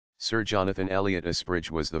Sir Jonathan Elliot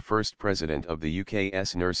Asbridge was the first president of the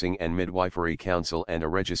UK's Nursing and Midwifery Council and a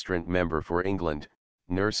registrant member for England,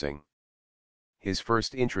 nursing. His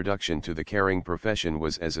first introduction to the caring profession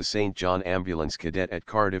was as a St John ambulance cadet at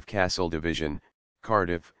Cardiff Castle Division,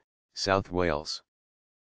 Cardiff, South Wales.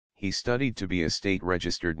 He studied to be a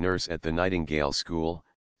state-registered nurse at the Nightingale School,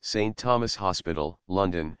 St Thomas Hospital,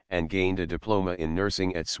 London, and gained a diploma in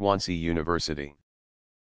nursing at Swansea University.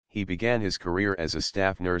 He began his career as a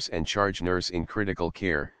staff nurse and charge nurse in critical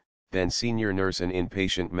care, then senior nurse and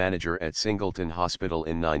inpatient manager at Singleton Hospital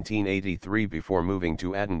in 1983 before moving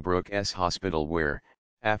to Addenbrooke's Hospital where,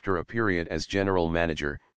 after a period as general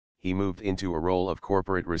manager, he moved into a role of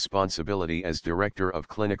corporate responsibility as Director of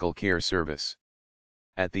Clinical Care Service.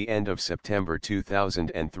 At the end of September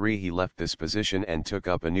 2003 he left this position and took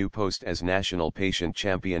up a new post as National Patient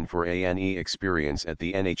Champion for A&E Experience at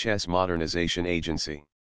the NHS Modernisation Agency.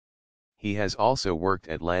 He has also worked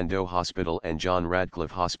at Landau Hospital and John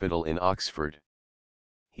Radcliffe Hospital in Oxford.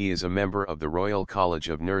 He is a member of the Royal College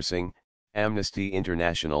of Nursing, Amnesty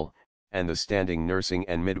International, and the Standing Nursing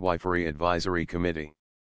and Midwifery Advisory Committee.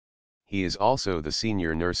 He is also the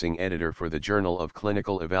senior nursing editor for the Journal of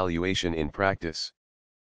Clinical Evaluation in Practice.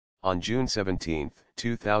 On June 17,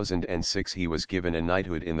 2006 he was given a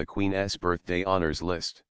knighthood in the Queen's Birthday Honours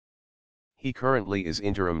List. He currently is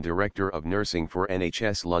Interim Director of Nursing for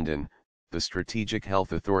NHS London, the Strategic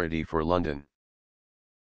Health Authority for London.